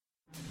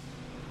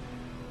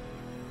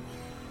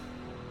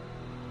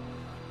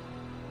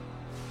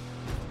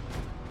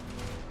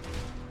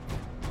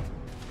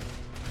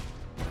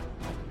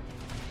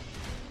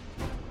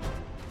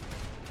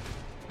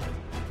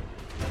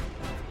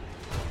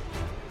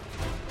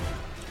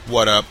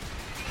What up?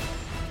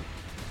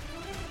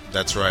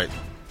 That's right.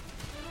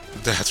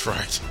 That's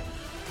right.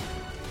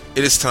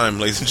 It is time,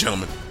 ladies and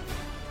gentlemen,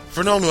 for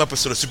an all-new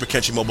episode of Super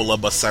Kenshi Mobile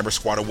Love Bus Cyber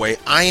Squad Away.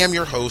 I am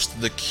your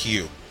host, The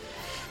Q.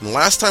 And the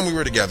last time we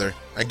were together,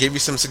 I gave you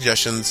some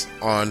suggestions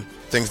on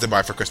things to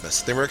buy for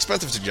Christmas. They were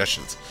expensive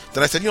suggestions.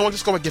 Then I said, you know what,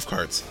 just go with gift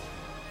cards.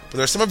 But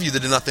there are some of you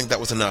that did not think that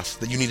was enough,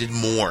 that you needed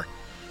more.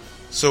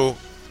 So,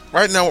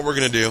 right now what we're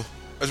going to do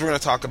is we're going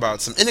to talk about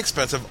some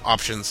inexpensive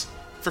options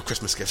for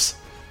Christmas gifts.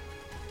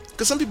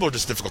 Because some people are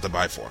just difficult to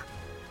buy for.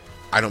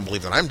 I don't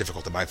believe that I'm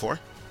difficult to buy for.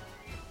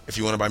 If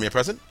you want to buy me a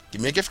present,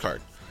 give me a gift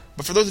card.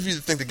 But for those of you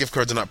that think that gift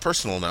cards are not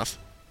personal enough,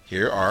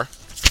 here are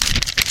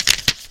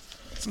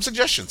some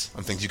suggestions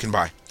on things you can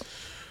buy.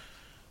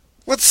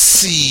 Let's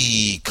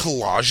see.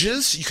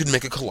 Collages. You could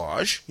make a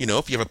collage. You know,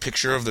 if you have a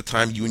picture of the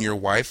time you and your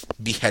wife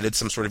beheaded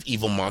some sort of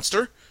evil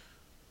monster,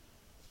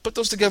 put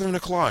those together in a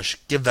collage.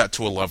 Give that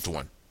to a loved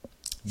one.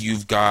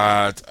 You've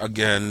got,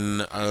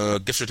 again,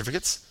 gift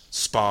certificates,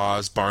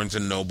 spas, Barnes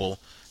 & Noble.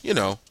 You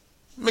know,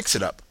 mix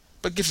it up.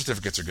 But gift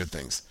certificates are good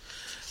things.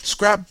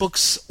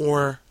 Scrapbooks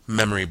or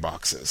memory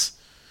boxes.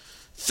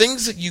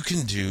 Things that you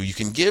can do, you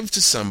can give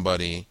to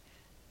somebody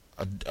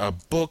a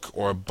book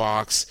or a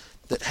box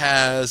that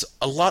has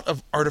a lot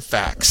of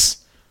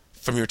artifacts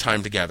from your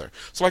time together.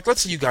 So, like,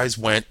 let's say you guys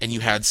went and you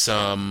had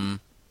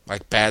some,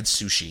 like, bad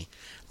sushi.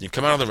 You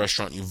come out of the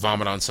restaurant and you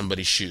vomit on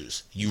somebody's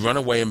shoes. You run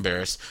away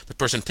embarrassed. The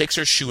person takes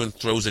their shoe and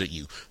throws it at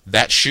you.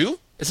 That shoe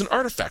is an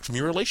artifact from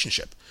your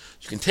relationship.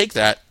 You can take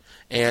that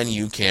and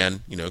you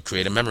can,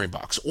 create a memory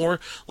box. Or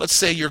let's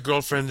say your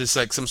girlfriend is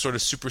like some sort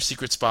of super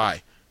secret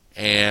spy,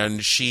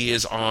 and she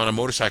is on a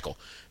motorcycle,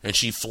 and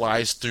she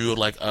flies through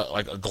like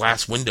a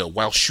glass window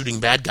while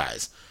shooting bad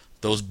guys.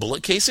 Those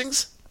bullet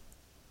casings,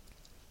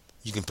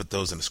 you can put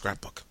those in a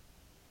scrapbook.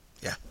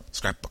 Yeah,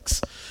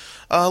 scrapbooks.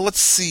 Let's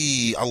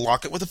see, a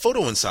locket with a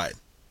photo inside.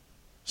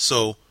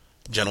 So,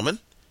 gentlemen,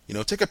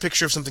 take a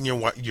picture of something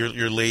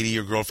your lady,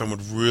 your girlfriend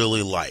would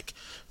really like.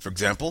 For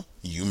example,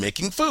 you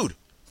making food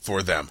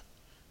for them.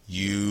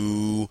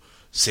 You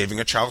saving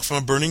a child from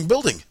a burning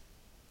building.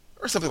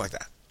 Or something like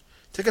that.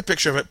 Take a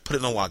picture of it, put it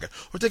in a locket.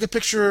 Or take a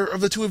picture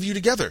of the two of you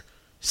together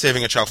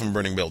saving a child from a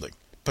burning building.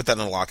 Put that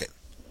in a locket.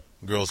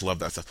 Girls love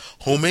that stuff.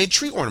 Homemade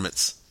tree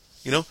ornaments.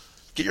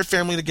 Get your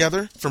family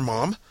together for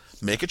mom.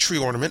 Make a tree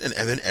ornament, and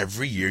then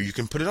every year you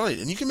can put it on it.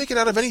 And you can make it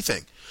out of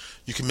anything.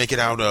 You can make it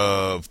out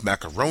of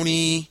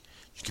macaroni.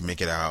 You can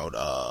make it out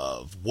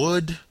of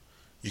wood.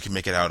 You can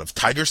make it out of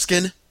tiger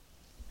skin.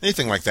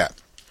 Anything like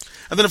that.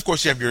 And then, of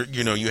course, you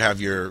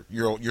have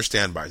your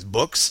standbys.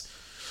 Books.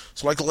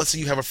 So, like, let's say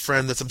you have a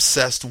friend that's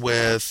obsessed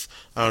with,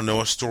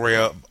 a story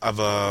of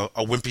a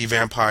wimpy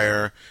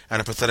vampire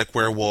and a pathetic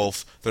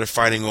werewolf that are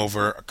fighting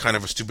over kind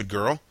of a stupid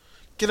girl.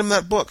 Get them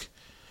that book.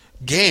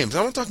 Games.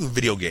 I'm not talking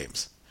video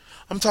games.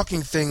 I'm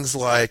talking things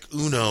like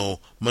Uno,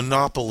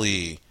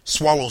 Monopoly,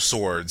 Swallow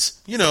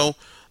Swords.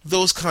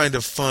 Those kind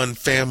of fun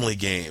family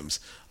games.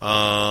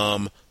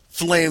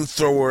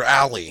 Flamethrower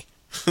Alley.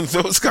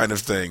 Those kind of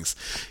things.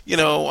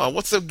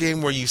 What's the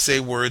game where you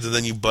say words and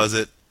then you buzz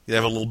it? You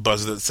have a little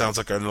buzzer that sounds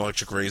like an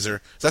electric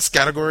razor. Is that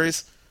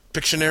Scattergories?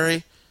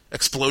 Pictionary?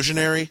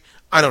 Explosionary?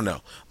 I don't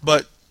know.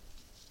 But,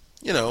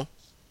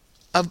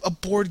 a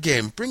board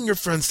game. Bring your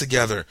friends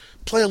together.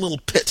 Play a little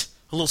pit.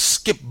 A little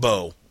skip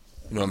bow.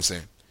 You know what I'm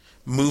saying?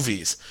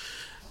 Movies.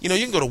 You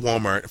can go to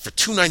Walmart, and for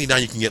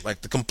 $2.99 you can get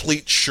like the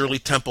complete Shirley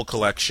Temple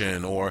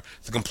collection, or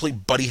the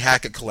complete Buddy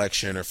Hackett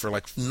collection, or for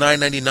like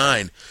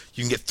 $9.99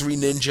 you can get Three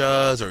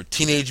Ninjas or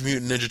Teenage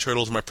Mutant Ninja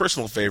Turtles. My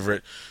personal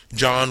favorite,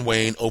 John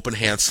Wayne open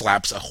hand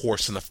slaps a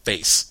horse in the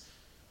face.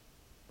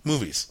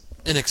 Movies,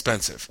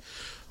 inexpensive.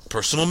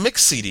 Personal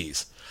mix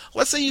CDs.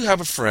 Let's say you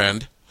have a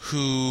friend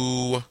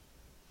who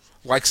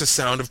likes the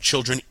sound of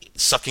children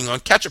sucking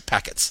on ketchup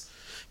packets.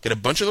 Get a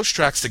bunch of those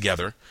tracks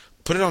together,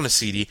 put it on a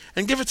CD,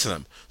 and give it to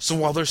them. So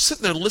while they're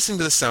sitting there listening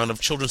to the sound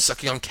of children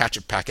sucking on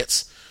ketchup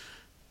packets,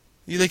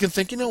 they can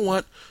think, you know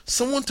what?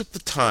 Someone took the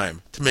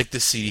time to make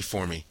this CD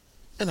for me,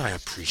 and I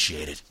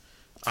appreciate it.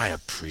 I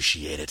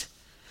appreciate it.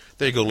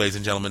 There you go, ladies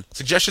and gentlemen.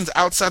 Suggestions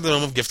outside the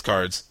realm of gift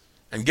cards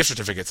and gift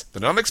certificates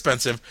that are not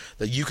expensive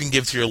that you can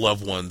give to your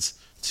loved ones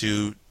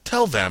to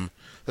tell them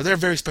that they're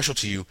very special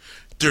to you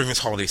during this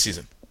holiday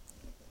season.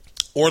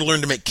 Or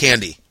learn to make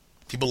candy.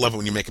 People love it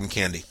when you make them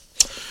candy.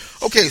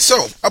 Okay,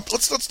 so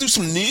let's do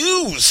some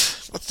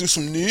news. Let's do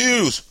some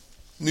news.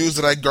 News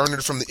that I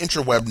garnered from the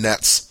interweb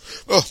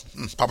nets. Oh,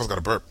 Papa's got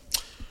a burp.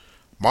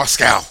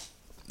 Moscow.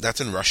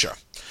 That's in Russia.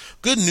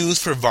 Good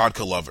news for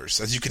vodka lovers,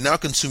 as you can now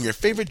consume your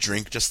favorite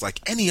drink just like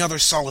any other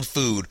solid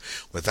food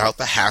without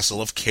the hassle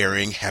of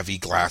carrying heavy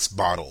glass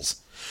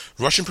bottles.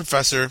 Russian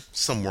professor,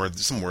 some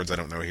words I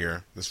don't know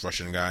here, this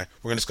Russian guy.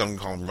 We're just going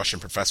to call him Russian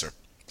professor.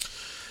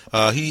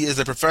 He is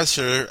a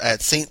professor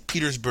at St.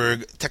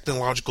 Petersburg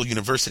Technological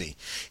University.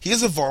 He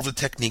has evolved a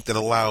technique that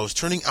allows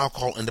turning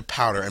alcohol into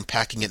powder and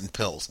packing it in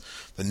pills.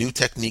 The new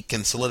technique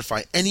can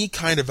solidify any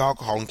kind of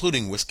alcohol,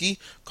 including whiskey,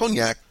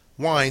 cognac,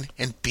 wine,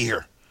 and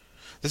beer.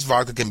 This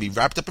vodka can be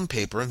wrapped up in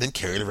paper and then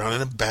carried around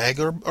in a bag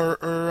or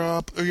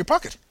your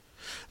pocket.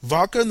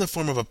 vodka in the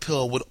form of a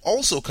pill would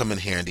also come in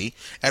handy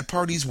at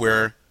parties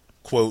where,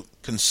 quote,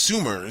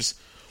 consumers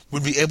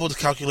would be able to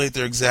calculate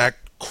their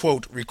exact,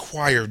 quote,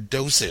 required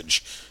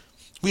dosage.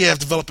 We have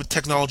developed a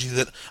technology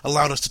that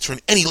allowed us to turn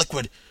any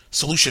liquid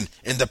solution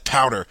into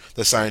powder,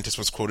 the scientist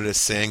was quoted as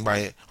saying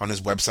on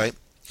his website.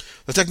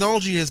 The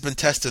technology has been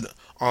tested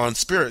on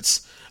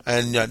spirits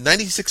and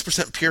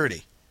 96%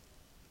 purity.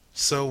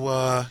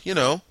 So,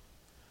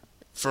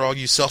 for all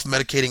you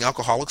self-medicating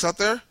alcoholics out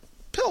there,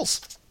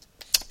 pills.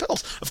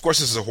 Pills. Of course,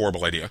 this is a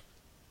horrible idea.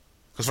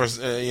 As far as,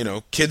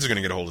 kids are going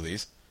to get a hold of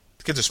these.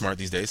 The kids are smart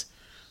these days.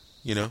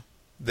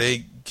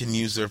 They can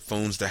use their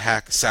phones to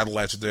hack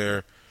satellites with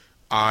their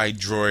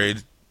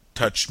iDroid,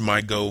 Touch,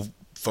 MyGo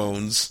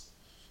phones.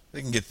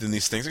 They can get in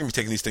these things. They're going to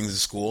be taking these things to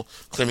school,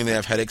 claiming they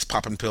have headaches,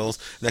 popping pills.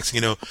 Next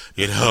thing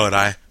you know what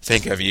I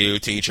think of you,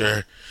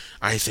 teacher?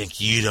 I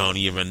think you don't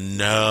even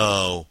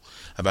know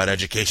about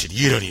education.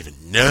 You don't even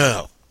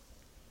know.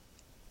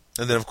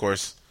 And then, of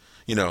course,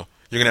 you're going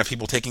to have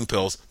people taking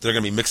pills. They're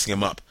going to be mixing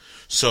them up.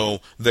 So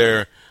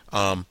their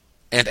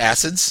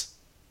antacids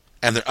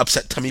and their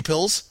upset tummy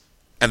pills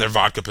and their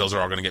vodka pills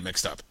are all going to get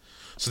mixed up.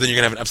 So then you're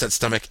going to have an upset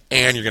stomach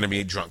and you're going to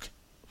be drunk.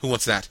 Who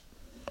wants that?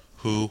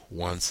 Who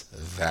wants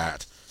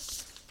that?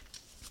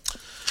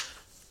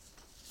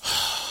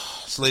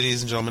 So,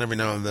 ladies and gentlemen, every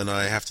now and then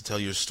I have to tell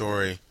you a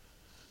story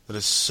that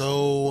is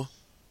so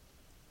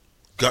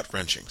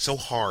gut-wrenching, so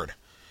hard,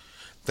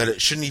 that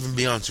it shouldn't even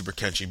be on Super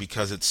Kenshi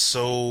because it's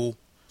so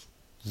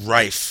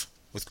rife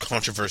with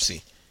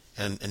controversy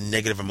and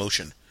negative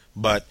emotion.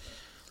 But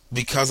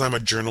because I'm a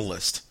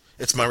journalist,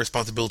 it's my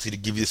responsibility to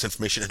give you this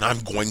information, and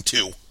I'm going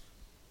to.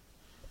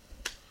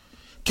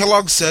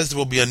 Kellogg says there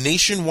will be a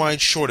nationwide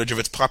shortage of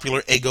its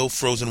popular Eggo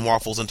frozen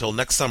waffles until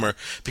next summer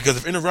because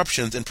of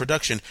interruptions in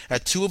production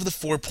at 2 of the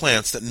 4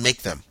 plants that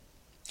make them.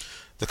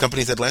 The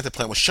company's Atlanta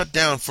plant was shut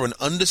down for an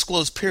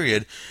undisclosed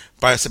period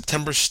by a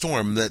September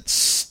storm that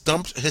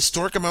stumped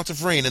historic amounts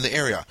of rain in the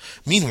area.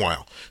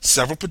 Meanwhile,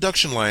 several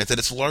production lines at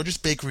its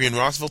largest bakery in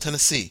Rossville,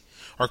 Tennessee,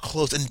 are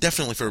closed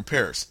indefinitely for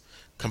repairs,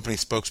 company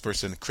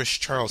spokesperson Chris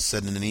Charles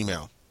said in an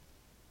email.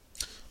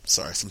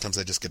 Sorry, sometimes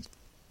I just get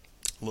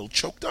a little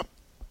choked up.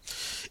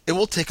 It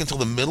will take until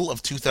the middle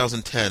of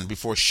 2010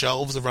 before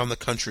shelves around the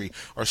country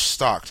are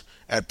stocked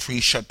at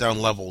pre-shutdown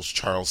levels,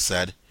 Charles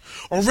said.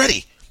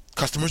 Already,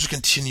 customers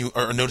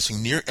are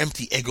noticing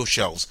near-empty Eggo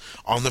shelves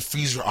on the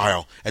freezer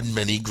aisle at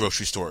many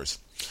grocery stores.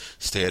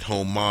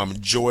 Stay-at-home mom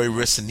Joy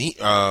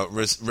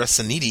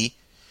Resaniti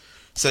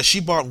says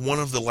she bought one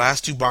of the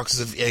last 2 boxes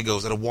of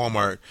Eggos at a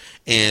Walmart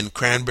in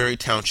Cranberry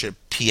Township,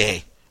 PA,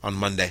 on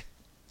Monday.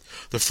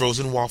 The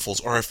frozen waffles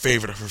are a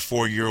favorite of her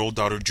 4-year-old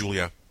daughter,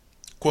 Julia.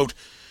 Quote,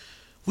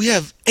 "We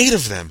have 8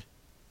 of them,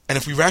 and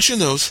if we ration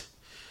those,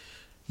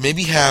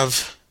 maybe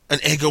have half an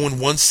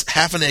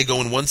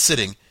Eggo in one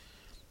sitting,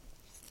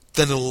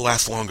 then it'll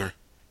last longer."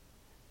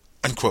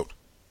 Unquote.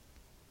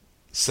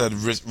 Said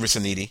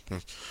Risaniti,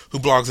 who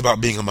blogs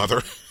about being a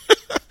mother.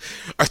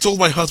 I told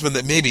my husband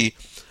that maybe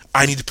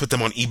I need to put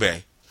them on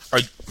eBay.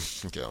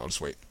 Okay, I'll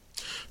just wait.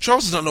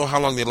 Charles does not know how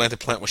long the Atlanta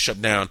plant was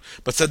shut down,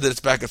 but said that it's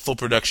back at full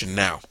production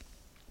now.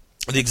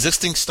 The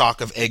existing stock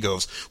of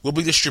Eggos will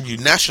be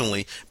distributed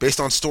nationally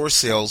based on store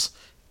sales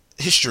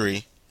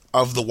history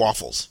of the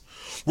waffles.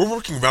 We're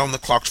working round the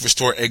clock to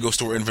restore Eggo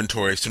store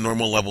inventories to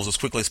normal levels as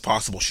quickly as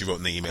possible, she wrote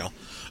in the email.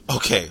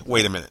 Okay,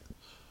 wait a minute.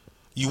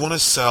 You want to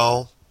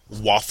sell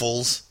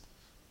waffles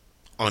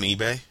on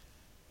eBay?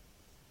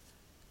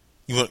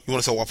 You want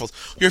to sell waffles?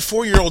 Your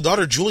 4-year-old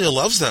daughter, Julia,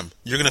 loves them.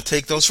 You're going to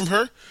take those from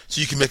her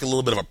so you can make a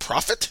little bit of a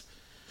profit?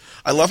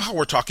 I love how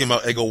we're talking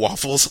about Eggo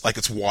waffles like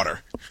it's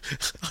water.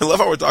 I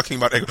love how we're talking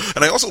about Eggo.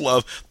 And I also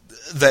love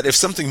that if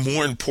something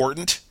more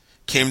important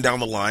came down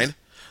the line,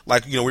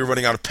 like, we were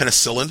running out of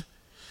penicillin,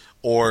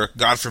 or,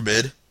 God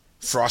forbid,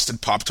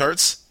 frosted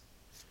Pop-Tarts,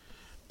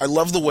 I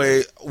love the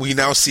way we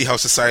now see how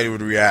society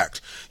would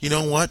react. You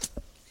know what?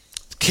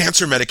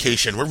 Cancer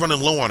medication, we're running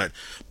low on it.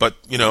 But,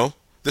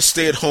 the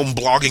stay-at-home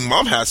blogging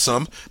mom has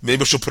some.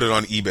 Maybe she'll put it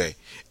on eBay.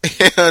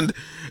 And,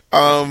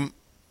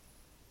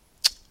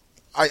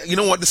 you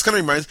know what? This kind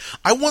of reminds.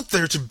 I want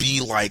there to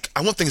be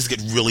I want things to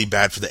get really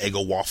bad for the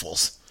Eggo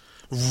waffles,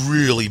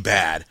 really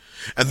bad,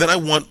 and then I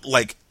want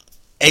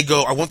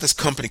Eggo. I want this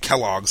company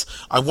Kellogg's.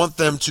 I want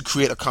them to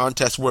create a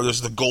contest where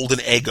there's the golden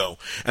Eggo,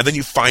 and then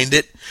you find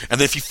it, and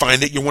then if you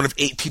find it, you're one of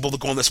 8 people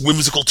that go on this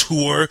whimsical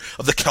tour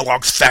of the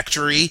Kellogg's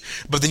factory.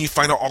 But then you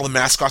find out all the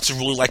mascots are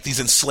really like these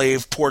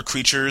enslaved poor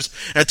creatures,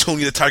 and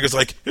Tony the Tiger's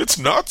like, "It's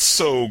not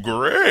so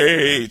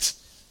great."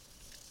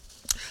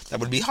 That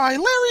would be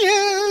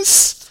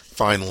hilarious.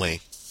 Finally.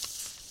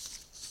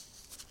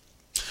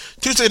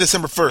 Tuesday,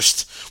 December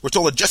 1st, we're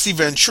told that Jesse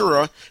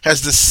Ventura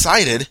has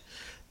decided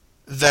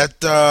that,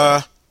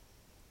 the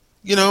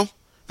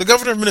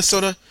governor of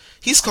Minnesota,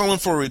 he's calling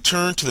for a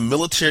return to the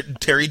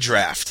military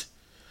draft.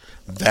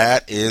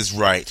 That is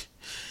right.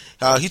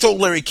 He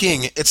told Larry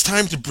King, "It's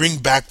time to bring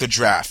back the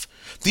draft.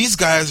 These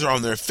guys are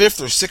on their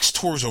 5th or 6th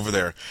tours over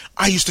there.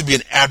 I used to be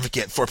an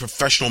advocate for a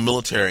professional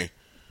military.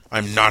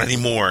 I'm not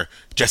anymore,"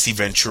 Jesse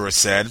Ventura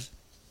said.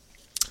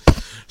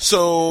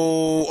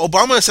 So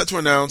Obama is set to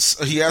announce,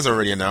 he has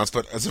already announced,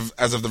 but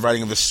as of the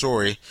writing of this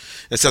story,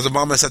 it says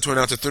Obama is set to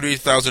announce a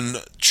 30,000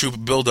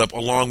 troop buildup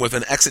along with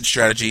an exit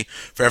strategy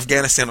for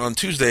Afghanistan on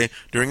Tuesday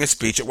during a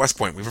speech at West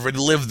Point. We've already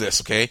lived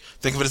this, okay?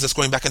 Think of it as just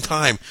going back in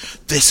time.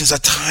 This is a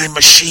time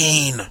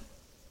machine.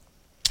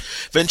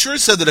 Ventura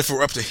said that if it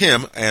were up to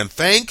him, and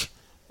thank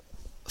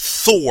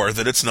Thor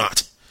that it's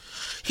not,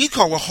 he'd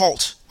call a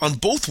halt on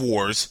both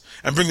wars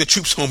and bring the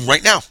troops home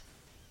right now.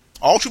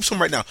 All troops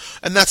home right now.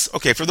 And that's,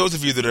 okay, for those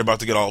of you that are about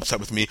to get all upset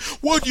with me,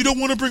 what, you don't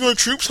want to bring our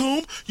troops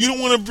home? You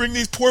don't want to bring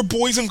these poor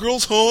boys and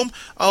girls home?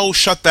 Oh,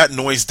 shut that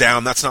noise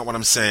down. That's not what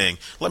I'm saying.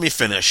 Let me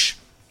finish.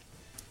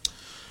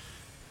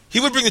 He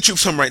would bring the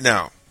troops home right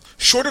now.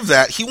 Short of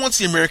that, he wants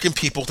the American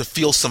people to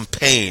feel some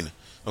pain.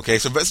 Okay,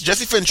 so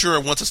Jesse Ventura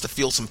wants us to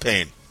feel some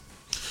pain.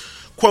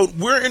 Quote,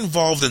 we're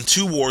involved in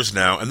 2 wars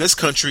now, and this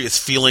country is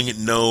feeling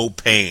no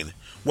pain.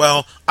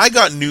 Well, I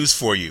got news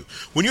for you.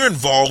 When you're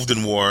involved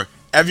in war,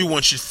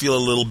 everyone should feel a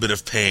little bit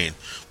of pain.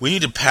 We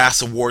need to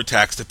pass a war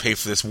tax to pay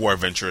for this war,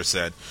 Ventura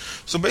said.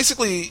 So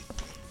basically,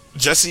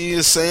 Jesse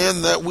is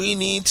saying that we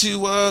need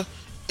to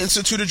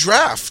institute a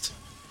draft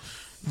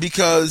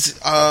because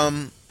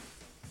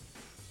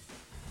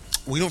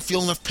we don't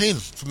feel enough pain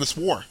from this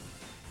war.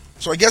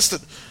 So I guess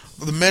that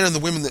the men and the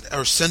women that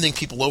are sending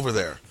people over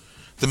there,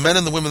 the men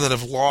and the women that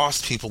have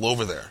lost people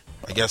over there,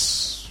 I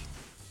guess,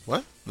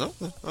 what? No?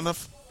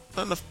 Not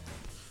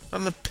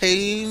enough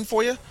pain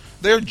for you?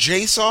 They're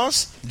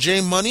J-Sauce,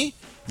 J-Money,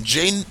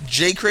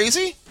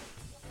 J-Crazy?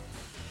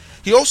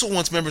 He also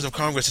wants members of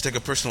Congress to take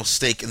a personal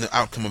stake in the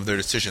outcome of their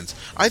decisions.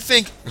 I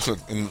think,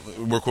 and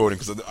we're quoting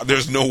because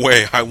there's no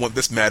way I want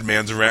this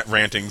madman's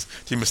rantings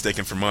to be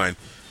mistaken for mine.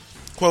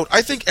 Quote,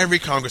 I think every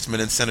congressman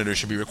and senator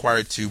should be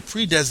required to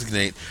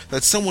pre-designate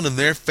that someone in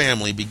their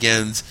family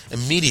begins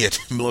immediate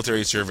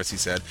military service, he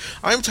said.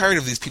 I'm tired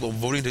of these people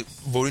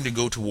voting to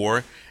go to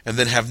war and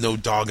then have no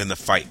dog in the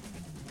fight.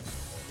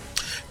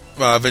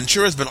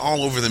 Ventura has been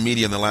all over the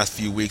media in the last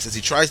few weeks as he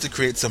tries to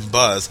create some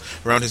buzz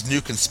around his new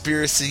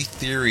conspiracy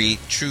theory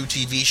true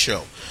TV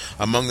show.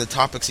 Among the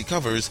topics he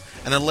covers,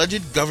 an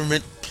alleged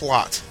government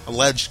plot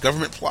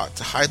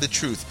to hide the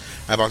truth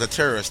about the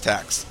terrorist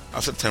attacks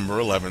of September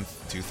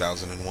 11th,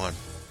 2001.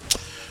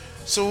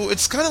 So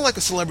it's kind of like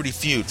a celebrity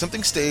feud,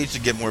 something staged to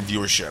get more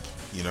viewership.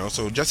 You know,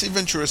 so Jesse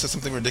Ventura says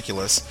something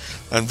ridiculous,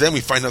 and then we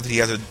find out that he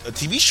has a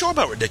TV show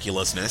about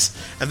ridiculousness,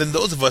 and then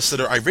those of us that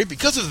are irate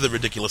because of the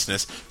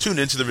ridiculousness tune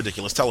into the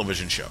ridiculous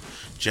television show.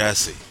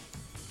 Jesse,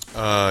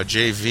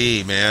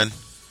 JV, man,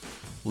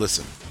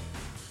 listen,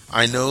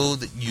 I know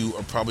that you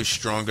are probably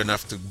strong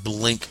enough to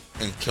blink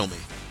and kill me.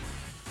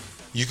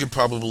 You could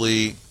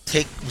probably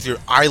take, with your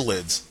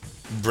eyelids,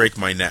 break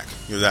my neck.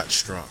 You're that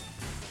strong.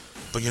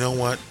 But you know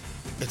what?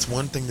 It's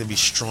one thing to be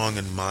strong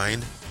in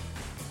mind.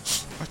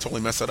 I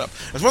totally messed that up.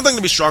 It's one thing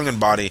to be strong in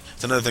body.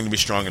 It's another thing to be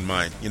strong in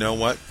mind. You know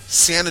what?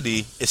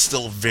 Sanity is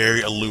still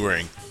very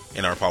alluring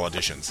in our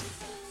politicians.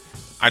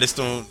 I just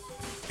don't...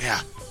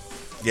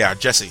 Yeah,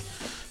 Jesse.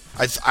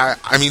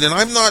 I mean, and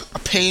I'm not a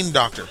pain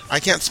doctor.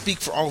 I can't speak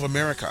for all of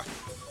America.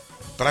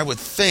 But I would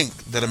think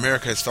that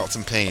America has felt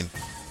some pain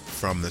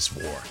from this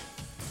war.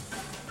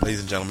 Ladies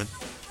and gentlemen,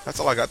 that's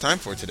all I got time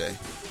for today.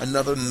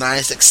 Another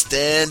nice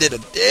extended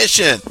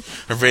edition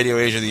of Radio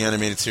Asia the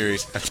Animated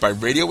Series. And by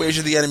Radio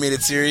Asia the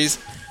Animated Series,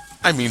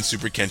 I mean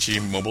Super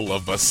Kenshi Mobile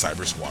Love Bus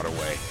Cyber Squad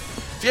Away.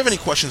 If you have any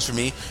questions for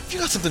me, if you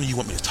got something you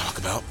want me to talk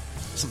about,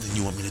 something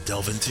you want me to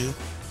delve into,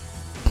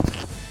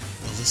 well,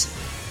 listen,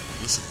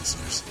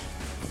 listeners.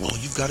 All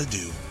you've got to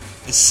do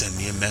is send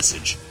me a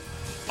message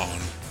on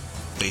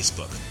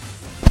Facebook.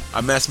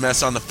 I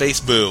mess on the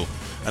Facebook,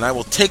 and I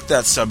will take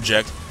that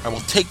subject, I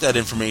will take that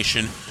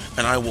information,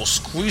 and I will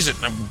squeeze it,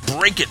 and I will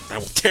break it, and I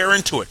will tear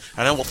into it,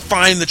 and I will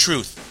find the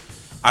truth.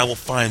 I will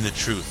find the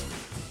truth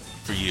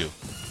for you.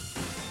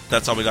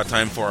 That's all we got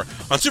time for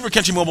on Super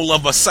Kenshi Mobile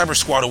Love Bus Cyber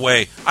Squad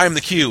Away. I am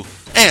the Q,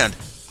 and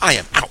I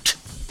am out.